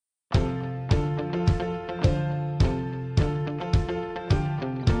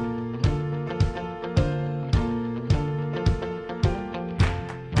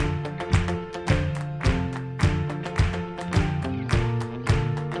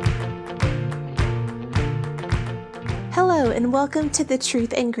Hello, and welcome to the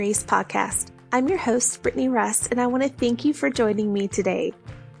Truth and Grace podcast. I'm your host, Brittany Russ, and I want to thank you for joining me today.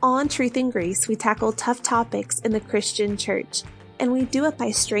 On Truth and Grace, we tackle tough topics in the Christian church, and we do it by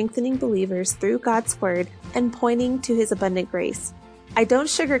strengthening believers through God's Word and pointing to His abundant grace. I don't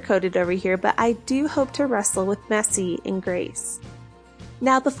sugarcoat it over here, but I do hope to wrestle with messy in grace.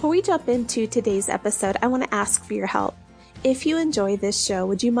 Now, before we jump into today's episode, I want to ask for your help. If you enjoy this show,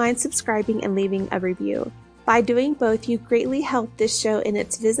 would you mind subscribing and leaving a review? By doing both, you greatly help this show in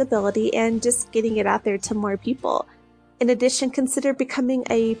its visibility and just getting it out there to more people. In addition, consider becoming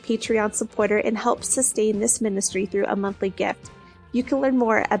a Patreon supporter and help sustain this ministry through a monthly gift. You can learn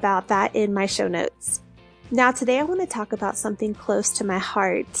more about that in my show notes. Now, today I want to talk about something close to my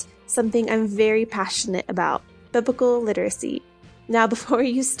heart, something I'm very passionate about, biblical literacy. Now, before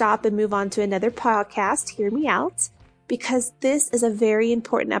you stop and move on to another podcast, hear me out, because this is a very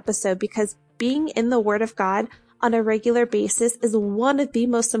important episode, because being in the Word of God on a regular basis is one of the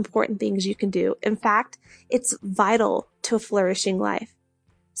most important things you can do. In fact, it's vital to a flourishing life.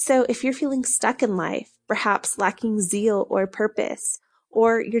 So if you're feeling stuck in life, perhaps lacking zeal or purpose,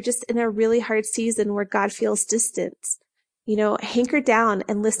 or you're just in a really hard season where God feels distant, hanker down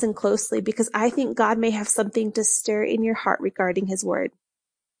and listen closely, because I think God may have something to stir in your heart regarding His Word.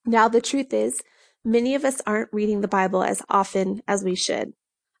 Now, the truth is, many of us aren't reading the Bible as often as we should.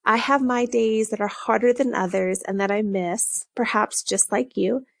 I have my days that are harder than others and that I miss, perhaps just like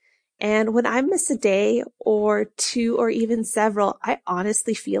you. And when I miss a day or two or even several, I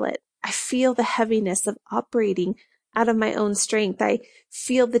honestly feel it. I feel the heaviness of operating out of my own strength. I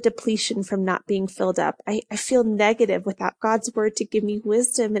feel the depletion from not being filled up. I feel negative without God's Word to give me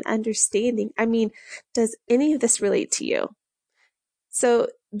wisdom and understanding. I mean, does any of this relate to you? So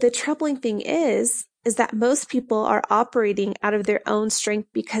the troubling thing is that most people are operating out of their own strength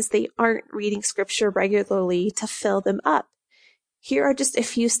because they aren't reading scripture regularly to fill them up. Here are just a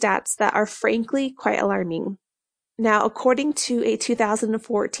few stats that are frankly quite alarming. Now, according to a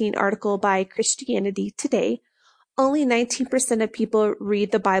 2014 article by Christianity Today, only 19% of people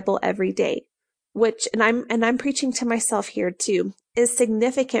read the Bible every day, which, and I'm preaching to myself here too, is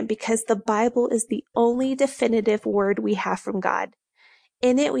significant because the Bible is the only definitive word we have from God.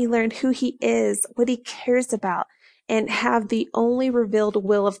 In it, we learn who He is, what He cares about, and have the only revealed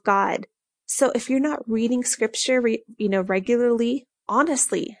will of God. So if you're not reading scripture, regularly,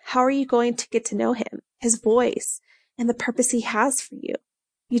 honestly, how are you going to get to know Him, His voice, and the purpose He has for you?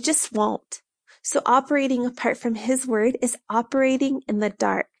 You just won't. So operating apart from His Word is operating in the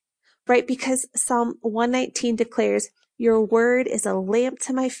dark, right? Because Psalm 119 declares, "Your word is a lamp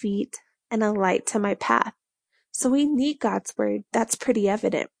to my feet and a light to my path." So we need God's Word. That's pretty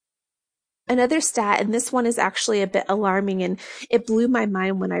evident. Another stat, and this one is actually a bit alarming, and it blew my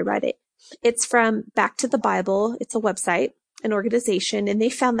mind when I read it. It's from Back to the Bible. It's a website, an organization, and they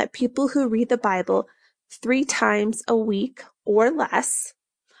found that people who read the Bible 3 times a week or less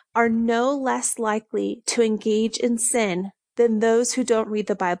are no less likely to engage in sin than those who don't read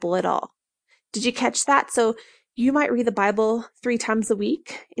the Bible at all. Did you catch that? So you might read the Bible 3 times a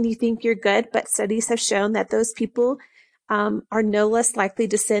week and you think you're good, but studies have shown that those people are no less likely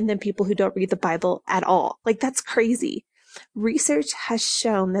to sin than people who don't read the Bible at all. Like, that's crazy. Research has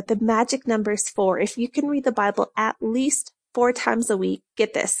shown that the magic number is 4. If you can read the Bible at least 4 times a week,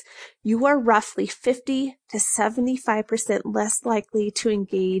 get this, you are roughly 50 to 75% less likely to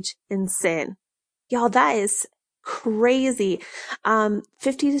engage in sin. Y'all, that is crazy.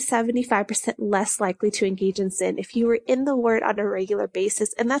 50 to 75% less likely to engage in sin if you were in the Word on a regular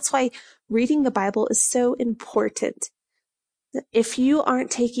basis. And that's why reading the Bible is so important. If you aren't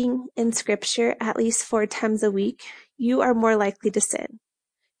taking in scripture at least 4 times a week, you are more likely to sin.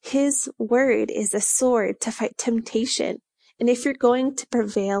 His Word is a sword to fight temptation. And if you're going to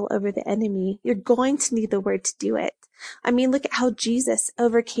prevail over the enemy, you're going to need the Word to do it. I mean, look at how Jesus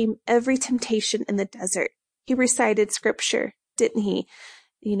overcame every temptation in the desert. He recited scripture, didn't he?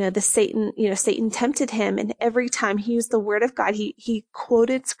 Satan tempted him, and every time he used the Word of God, he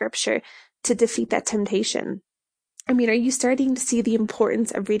quoted scripture to defeat that temptation. I mean, are you starting to see the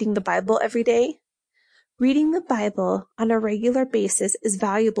importance of reading the Bible every day? Reading the Bible on a regular basis is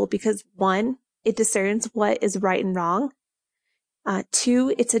valuable because 1, it discerns what is right and wrong.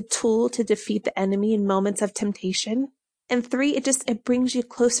 2, it's a tool to defeat the enemy in moments of temptation. And 3, it brings you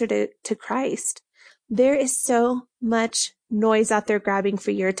closer to Christ. There is so much noise out there grabbing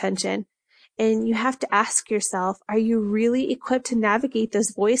for your attention. And you have to ask yourself, are you really equipped to navigate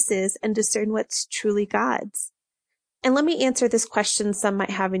those voices and discern what's truly God's? And let me answer this question some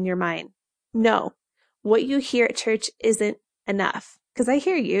might have in your mind. No, what you hear at church isn't enough. Because I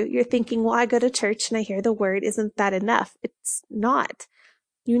hear you. You're thinking, well, I go to church and I hear the word. Isn't that enough? It's not.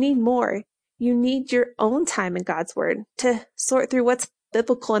 You need more. You need your own time in God's word to sort through what's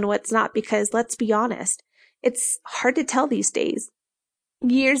biblical and what's not, because let's be honest, it's hard to tell these days.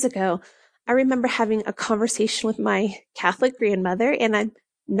 Years ago, I remember having a conversation with my Catholic grandmother, and I'm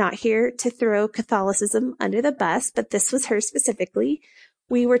not here to throw Catholicism under the bus, but this was her specifically.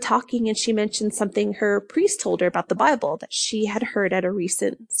 We were talking and she mentioned something her priest told her about the Bible that she had heard at a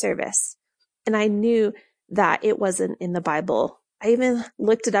recent service. And I knew that it wasn't in the Bible. I even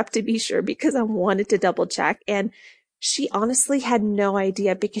looked it up to be sure because I wanted to double check. And she honestly had no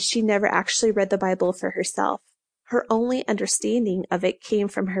idea because she never actually read the Bible for herself. Her only understanding of it came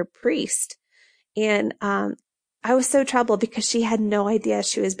from her priest. And I was so troubled because she had no idea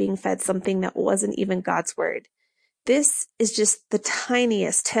she was being fed something that wasn't even God's word. This is just the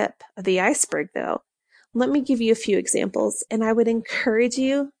tiniest tip of the iceberg, though. Let me give you a few examples, and I would encourage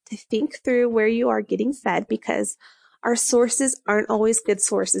you to think through where you are getting fed because our sources aren't always good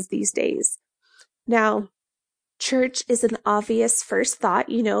sources these days. Now, church is an obvious first thought,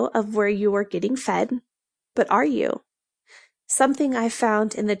 of where you are getting fed, but are you? Something I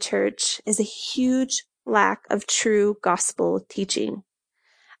found in the church is a huge lack of true gospel teaching.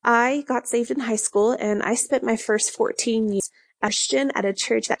 I got saved in high school and I spent my first 14 years a Christian at a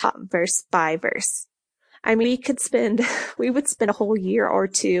church that taught verse by verse. I mean, we would spend a whole year or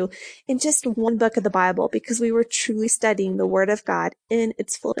two in just one book of the Bible because we were truly studying the Word of God in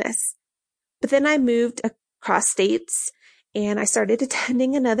its fullness. But then I moved across states and I started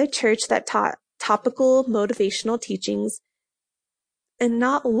attending another church that taught topical motivational teachings. And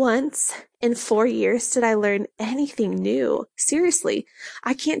not once in 4 years did I learn anything new. Seriously,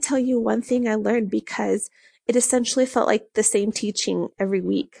 I can't tell you one thing I learned because it essentially felt like the same teaching every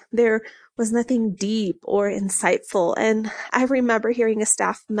week. There was nothing deep or insightful. And I remember hearing a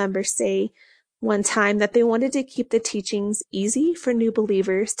staff member say one time that they wanted to keep the teachings easy for new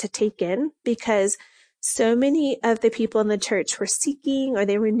believers to take in because so many of the people in the church were seeking or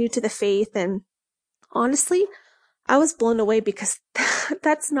they were new to the faith. And honestly, I was blown away because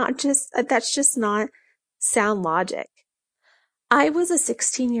that's just not sound logic. I was a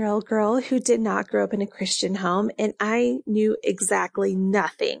 16-year-old girl who did not grow up in a Christian home, and I knew exactly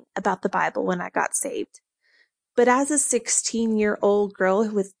nothing about the Bible when I got saved. But as a 16-year-old girl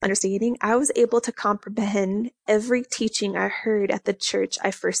with understanding, I was able to comprehend every teaching I heard at the church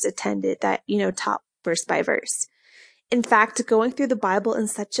I first attended that, taught verse by verse. In fact, going through the Bible in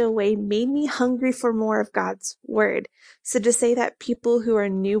such a way made me hungry for more of God's word. So to say that people who are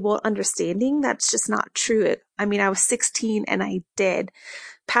new won't understanding, that's just not true. I mean, I was 16 and I did.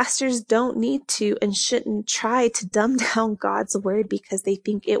 Pastors don't need to and shouldn't try to dumb down God's word because they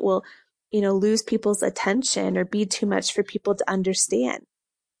think it will, lose people's attention or be too much for people to understand.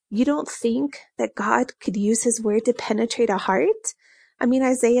 You don't think that God could use his word to penetrate a heart? I mean,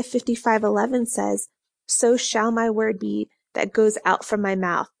 Isaiah 55:11 says, "So shall my word be that goes out from my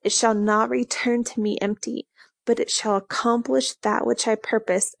mouth. It shall not return to me empty, but it shall accomplish that which I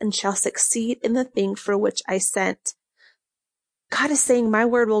purpose and shall succeed in the thing for which I sent." God is saying my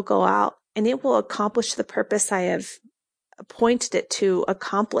word will go out and it will accomplish the purpose I have appointed it to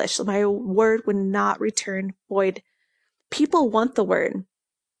accomplish. My word would not return void. People want the word.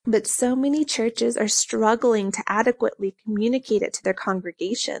 But so many churches are struggling to adequately communicate it to their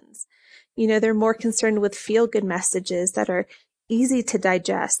congregations. They're more concerned with feel-good messages that are easy to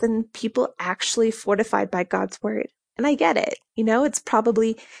digest than people actually fortified by God's word. And I get it. It's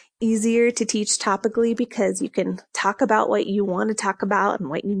probably easier to teach topically because you can talk about what you want to talk about and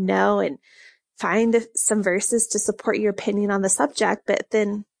what you know and find some verses to support your opinion on the subject. But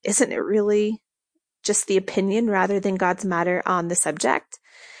then isn't it really just the opinion rather than God's matter on the subject?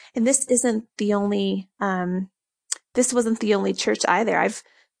 And this wasn't the only church either. I've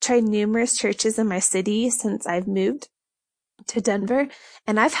tried numerous churches in my city since I've moved to Denver,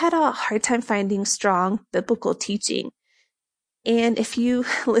 and I've had a hard time finding strong biblical teaching. And if you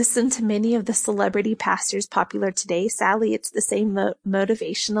listen to many of the celebrity pastors popular today, sadly, it's the same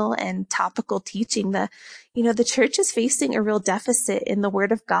motivational and topical teaching. The church is facing a real deficit in the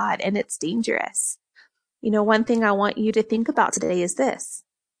Word of God, and it's dangerous. One thing I want you to think about today is this.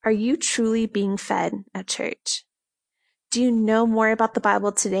 Are you truly being fed at church? Do you know more about the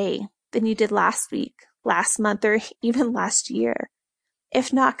Bible today than you did last week, last month, or even last year?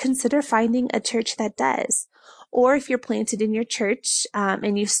 If not, consider finding a church that does. Or if you're planted in your church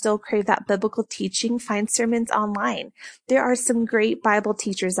and you still crave that biblical teaching, find sermons online. There are some great Bible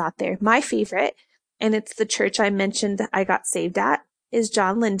teachers out there. My favorite, and it's the church I mentioned I got saved at, is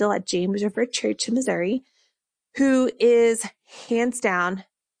John Lindell at James River Church in Missouri. who is hands down,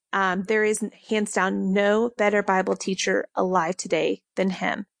 there is hands down no better Bible teacher alive today than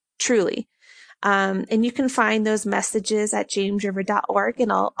him, truly. And you can find those messages at jamesriver.org,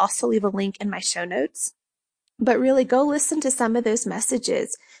 and I'll also leave a link in my show notes. But really, go listen to some of those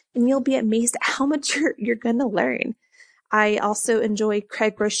messages, and you'll be amazed at how much you're going to learn. I also enjoy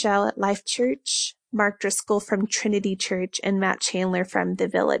Craig Rochelle at Life Church, Mark Driscoll from Trinity Church, and Matt Chandler from The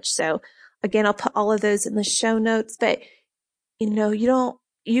Village. So again, I'll put all of those in the show notes, but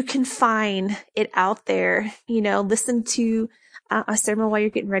you can find it out there. Listen to a sermon while you're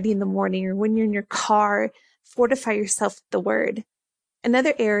getting ready in the morning or when you're in your car. Fortify yourself with the word.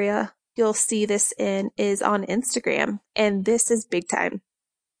 Another area you'll see this in is on Instagram, and this is big time.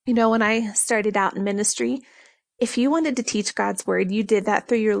 When I started out in ministry, if you wanted to teach God's word, you did that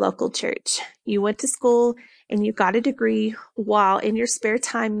through your local church. You went to school and you got a degree while in your spare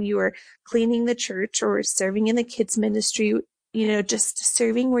time you were cleaning the church or serving in the kids ministry, just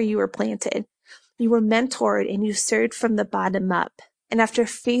serving where you were planted. You were mentored and you served from the bottom up. And after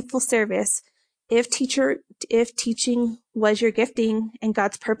faithful service, if teaching was your gifting and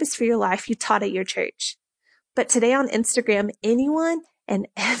God's purpose for your life, you taught at your church. But today on Instagram, anyone and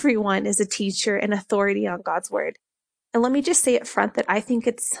everyone is a teacher and authority on God's word. And let me just say up front that I think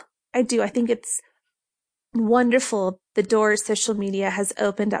it's wonderful the doors social media has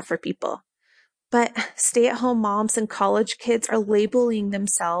opened up for people. But stay-at-home moms and college kids are labeling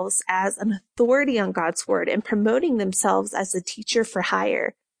themselves as an authority on God's word and promoting themselves as a teacher for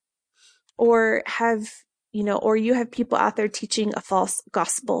hire. Or you have people out there teaching a false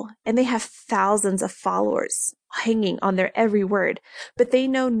gospel, and they have thousands of followers hanging on their every word, but they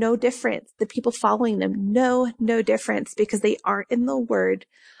know no difference. The people following them know no difference because they aren't in the word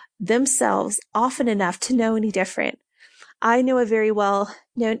themselves often enough to know any different. I know a very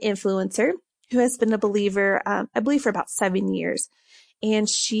well-known influencer who has been a believer, I believe, for about 7 years. And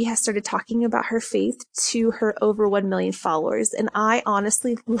she has started talking about her faith to her over 1 million followers. And I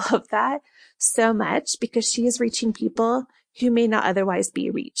honestly love that so much because she is reaching people who may not otherwise be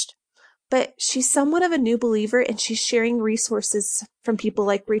reached. But she's somewhat of a new believer, and she's sharing resources from people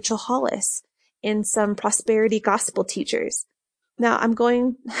like Rachel Hollis and some prosperity gospel teachers. Now I'm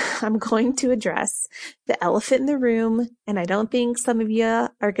going to address the elephant in the room, and I don't think some of you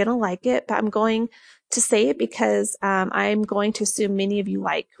are going to like it, but I'm going to say it because I'm going to assume many of you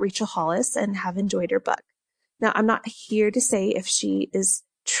like Rachel Hollis and have enjoyed her book. Now, I'm not here to say if she is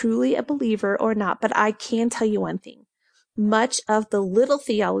truly a believer or not, but I can tell you one thing. Much of the little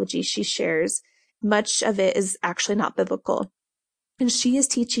theology she shares, much of it is actually not biblical. And she is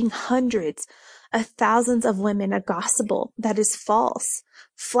teaching hundreds of thousands of women a gospel that is false,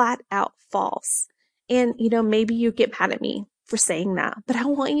 flat out false. And, maybe you get mad at me for saying that, but I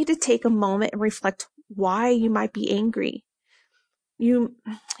want you to take a moment and reflect why you might be angry.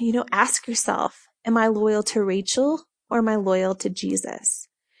 Ask yourself, am I loyal to Rachel or am I loyal to Jesus?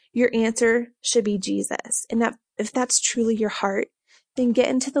 Your answer should be Jesus. And that if that's truly your heart, then get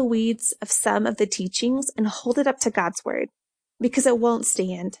into the weeds of some of the teachings and hold it up to God's word, because it won't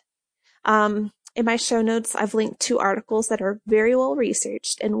stand. In my show notes, I've linked 2 articles that are very well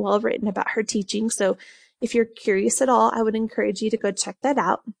researched and well written about her teaching. So if you're curious at all, I would encourage you to go check that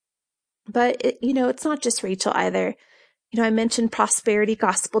out. But it's not just Rachel either. I mentioned prosperity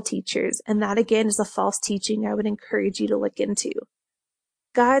gospel teachers, and that again is a false teaching I would encourage you to look into.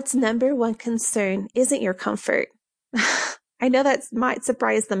 God's number one concern isn't your comfort. I know that might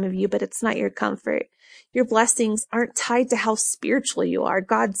surprise some of you, but it's not your comfort. Your blessings aren't tied to how spiritual you are.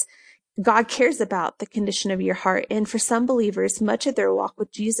 God cares about the condition of your heart. And for some believers, much of their walk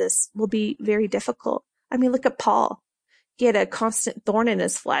with Jesus will be very difficult. I mean, look at Paul. He had a constant thorn in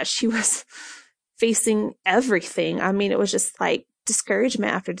his flesh. He was facing everything. I mean, it was just like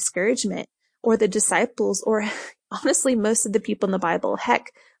discouragement after discouragement. Or the disciples, or honestly, most of the people in the Bible.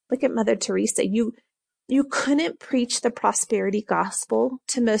 Heck, look at Mother Teresa. You couldn't preach the prosperity gospel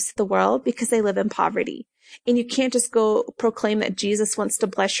to most of the world because they live in poverty. And you can't just go proclaim that Jesus wants to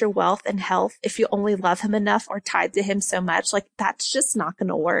bless your wealth and health if you only love him enough or tied to him so much. Like, that's just not going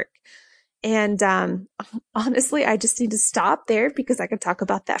to work. And honestly, I just need to stop there because I could talk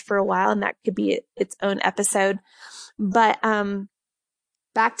about that for a while, and that could be its own episode. But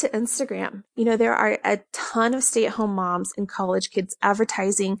back to Instagram. There are a ton of stay-at-home moms and college kids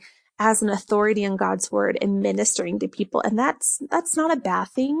advertising as an authority in God's word and ministering to people. And that's not a bad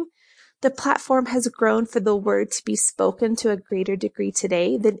thing. The platform has grown for the word to be spoken to a greater degree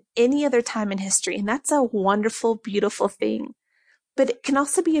today than any other time in history. And that's a wonderful, beautiful thing. But it can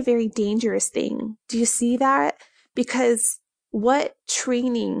also be a very dangerous thing. Do you see that? Because What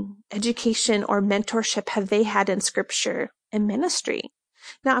training, education, or mentorship have they had in scripture and ministry?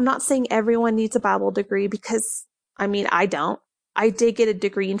 Now, I'm not saying everyone needs a Bible degree because, I don't. I did get a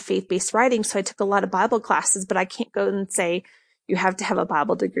degree in faith-based writing, so I took a lot of Bible classes, but I can't go and say you have to have a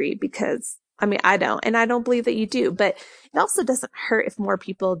Bible degree because, I don't. And I don't believe that you do, but it also doesn't hurt if more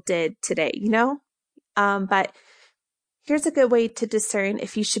people did today, But here's a good way to discern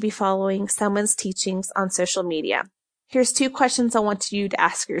if you should be following someone's teachings on social media. Here's 2 questions I want you to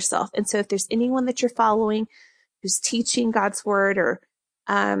ask yourself. And so if there's anyone that you're following who's teaching God's word or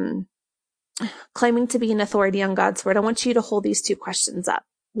claiming to be an authority on God's word, I want you to hold these 2 questions up.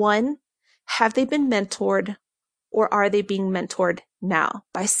 1, have they been mentored or are they being mentored now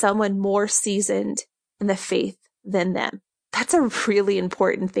by someone more seasoned in the faith than them? That's a really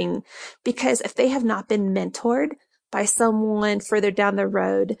important thing, because if they have not been mentored by someone further down the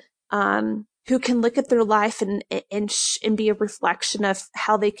road, who can look at their life and be a reflection of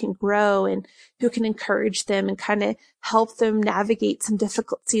how they can grow and who can encourage them and kind of help them navigate some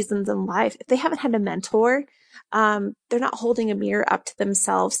difficult seasons in life. If they haven't had a mentor, they're not holding a mirror up to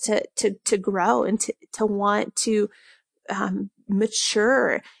themselves to grow and to want to,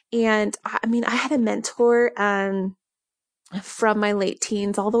 mature. And I had a mentor, from my late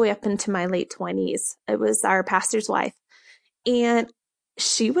teens all the way up into my late 20s. It was our pastor's wife. And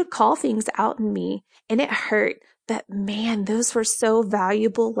she would call things out in me and it hurt. But man, those were so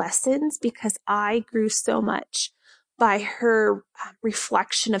valuable lessons because I grew so much by her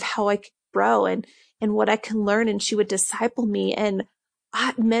reflection of how I could grow and what I can learn. And she would disciple me. And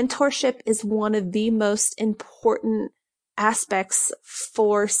mentorship is one of the most important aspects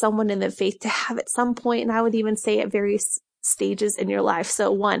for someone in the faith to have at some point. And I would even say at various stages in your life.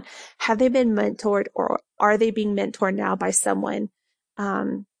 So 1, have they been mentored or are they being mentored now by someone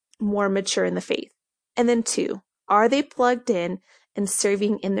more mature in the faith? And then 2, are they plugged in and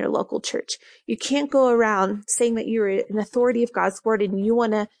serving in their local church? You can't go around saying that you're an authority of God's word and you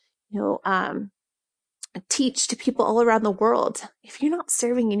want to, teach to people all around the world if you're not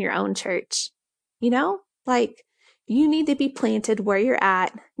serving in your own church. You need to be planted where you're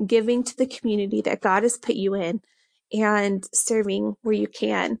at, giving to the community that God has put you in and serving where you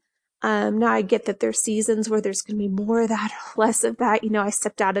can. Now I get that there's seasons where there's going to be more of that, less of that. I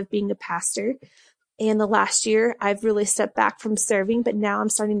stepped out of being a pastor, and the last year I've really stepped back from serving, but now I'm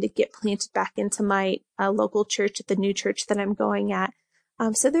starting to get planted back into my local church at the new church that I'm going at.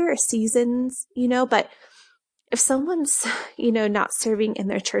 So there are seasons, but if someone's, not serving in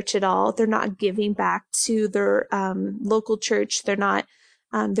their church at all, they're not giving back to their local church. They're not,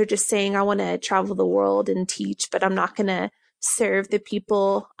 they're just saying, I want to travel the world and teach, but I'm not going to serve the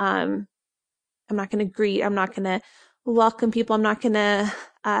people. I'm not going to greet. I'm not going to welcome people. I'm not going to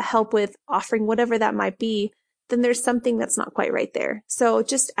help with offering, whatever that might be. Then there's something that's not quite right there. So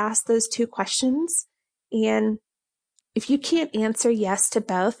just ask those 2 questions. And if you can't answer yes to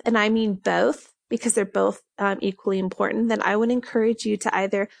both, and I mean both, because they're both equally important, then I would encourage you to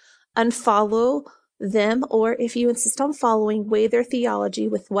either unfollow them, or if you insist on following, weigh their theology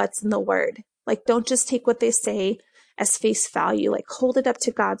with what's in the word. Don't just take what they say as face value, hold it up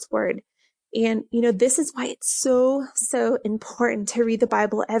to God's word. And, this is why it's so, so important to read the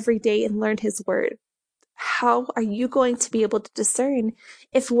Bible every day and learn his word. How are you going to be able to discern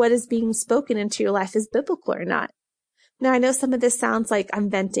if what is being spoken into your life is biblical or not? Now, I know some of this sounds like I'm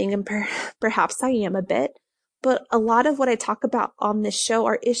venting, and perhaps I am a bit, but a lot of what I talk about on this show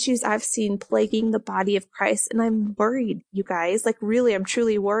are issues I've seen plaguing the body of Christ, and I'm worried, you guys. Really, I'm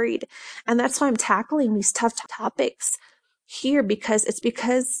truly worried. And that's why I'm tackling these tough topics here, because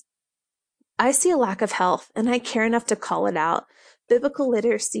I see a lack of health, and I care enough to call it out. Biblical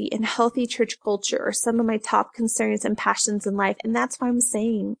literacy and healthy church culture are some of my top concerns and passions in life, and that's why I'm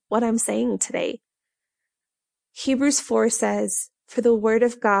saying what I'm saying today. Hebrews 4 says, "For the word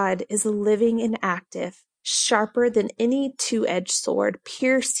of God is living and active, sharper than any 2-edged sword,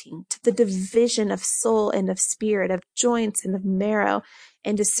 piercing to the division of soul and of spirit, of joints and of marrow,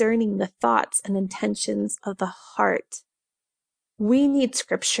 and discerning the thoughts and intentions of the heart." We need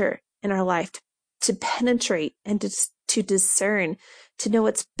scripture in our life to penetrate and to discern, to know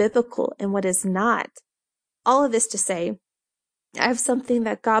what's biblical and what is not. All of this to say, I have something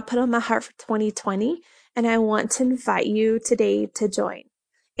that God put on my heart for 2020, and I want to invite you today to join.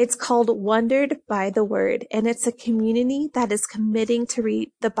 It's called Wondered by the Word, and it's a community that is committing to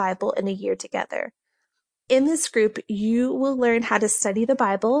read the Bible in a year together. In this group, you will learn how to study the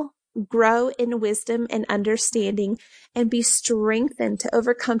Bible, grow in wisdom and understanding, and be strengthened to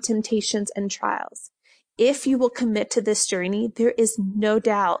overcome temptations and trials. If you will commit to this journey, there is no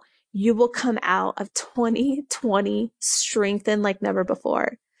doubt you will come out of 2020 strengthened like never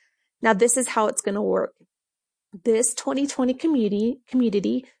before. Now, this is how it's going to work. This 2020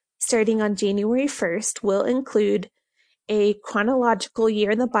 community, starting on January 1st, will include a chronological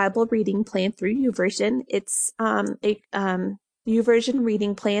year in the Bible reading plan through YouVersion. It's a YouVersion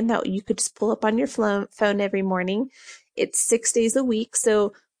reading plan that you could just pull up on your phone every morning. It's 6 days a week,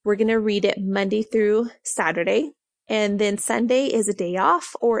 so we're going to read it Monday through Saturday. And then Sunday is a day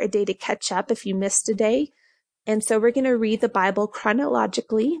off or a day to catch up if you missed a day. And so we're going to read the Bible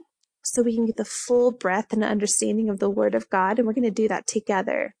chronologically so we can get the full breadth and understanding of the Word of God. And we're going to do that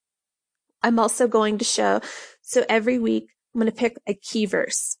together. I'm also going to show, so every week I'm going to pick a key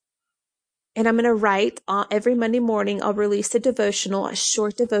verse. And I'm going to write every Monday morning, I'll release a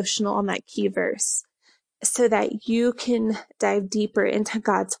short devotional on that key verse so that you can dive deeper into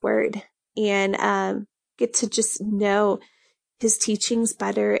God's Word and get to just know His teachings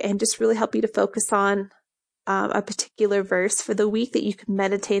better and just really help you to focus on a particular verse for the week that you can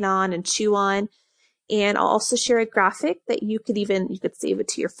meditate on and chew on. And I'll also share a graphic that you could save it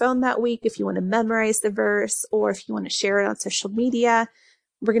to your phone that week if you want to memorize the verse or if you want to share it on social media.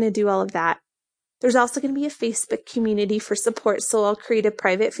 We're going to do all of that. There's also going to be a Facebook community for support. So I'll create a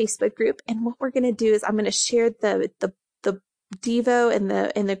private Facebook group. And what we're going to do is I'm going to share the Devo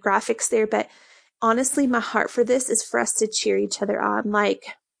and the graphics there. But honestly, my heart for this is for us to cheer each other on.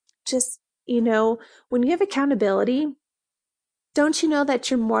 Like, just, when you have accountability, don't you know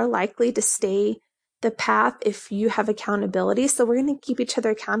that you're more likely to stay the path if you have accountability? So we're going to keep each other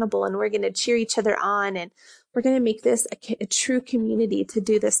accountable and we're going to cheer each other on. And we're going to make this a true community to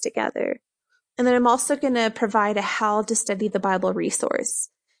do this together. And then I'm also going to provide a how to study the Bible resource.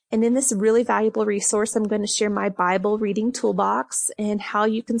 And in this really valuable resource, I'm going to share my Bible reading toolbox and how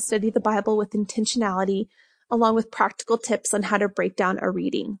you can study the Bible with intentionality, along with practical tips on how to break down a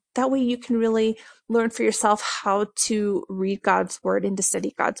reading. That way you can really learn for yourself how to read God's Word and to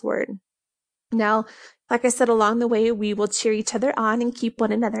study God's Word. Now, like I said, along the way, we will cheer each other on and keep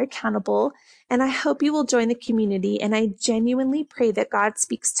one another accountable. And I hope you will join the community. And I genuinely pray that God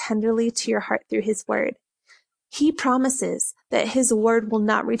speaks tenderly to your heart through His Word. He promises that His Word will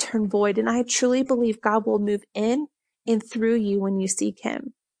not return void. And I truly believe God will move in and through you when you seek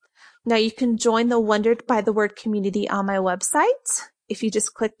Him. Now, you can join the Wondered by the Word community on my website if you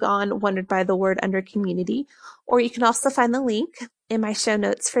just click on Wondered by the Word under community, or you can also find the link in my show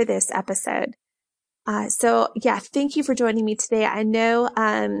notes for this episode. Thank you for joining me today. I know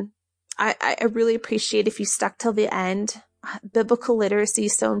I really appreciate if you stuck till the end. Biblical literacy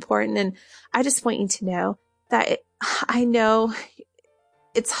is so important, and I just want you to know that I know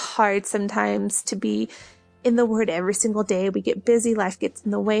it's hard sometimes to be in the Word every single day. We get busy, life gets in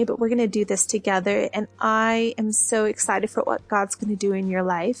the way, but we're going to do this together. And I am so excited for what God's going to do in your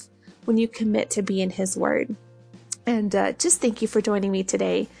life when you commit to be in His Word. And just thank you for joining me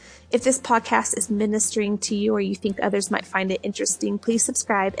today. If this podcast is ministering to you or you think others might find it interesting, please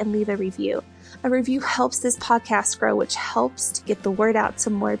subscribe and leave a review. A review helps this podcast grow, which helps to get the word out to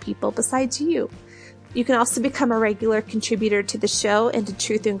more people besides you. You can also become a regular contributor to the show and to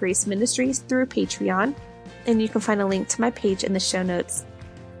Truth and Grace Ministries through Patreon. And you can find a link to my page in the show notes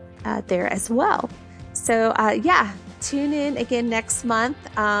there as well. So tune in again next month.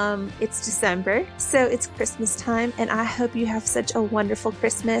 It's December, so it's Christmas time, and I hope you have such a wonderful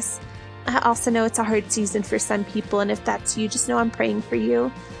Christmas. I also know it's a hard season for some people, and if that's you, just know I'm praying for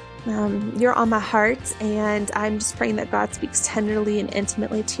you. You're on my heart, and I'm just praying that God speaks tenderly and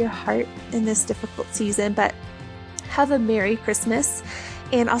intimately to your heart in this difficult season. But have a Merry Christmas,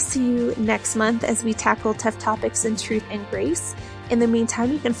 and I'll see you next month as we tackle tough topics in truth and grace. In the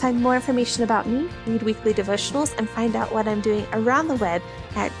meantime, you can find more information about me, read weekly devotionals, and find out what I'm doing around the web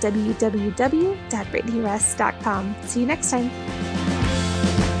at www.brittanyruss.com. See you next time.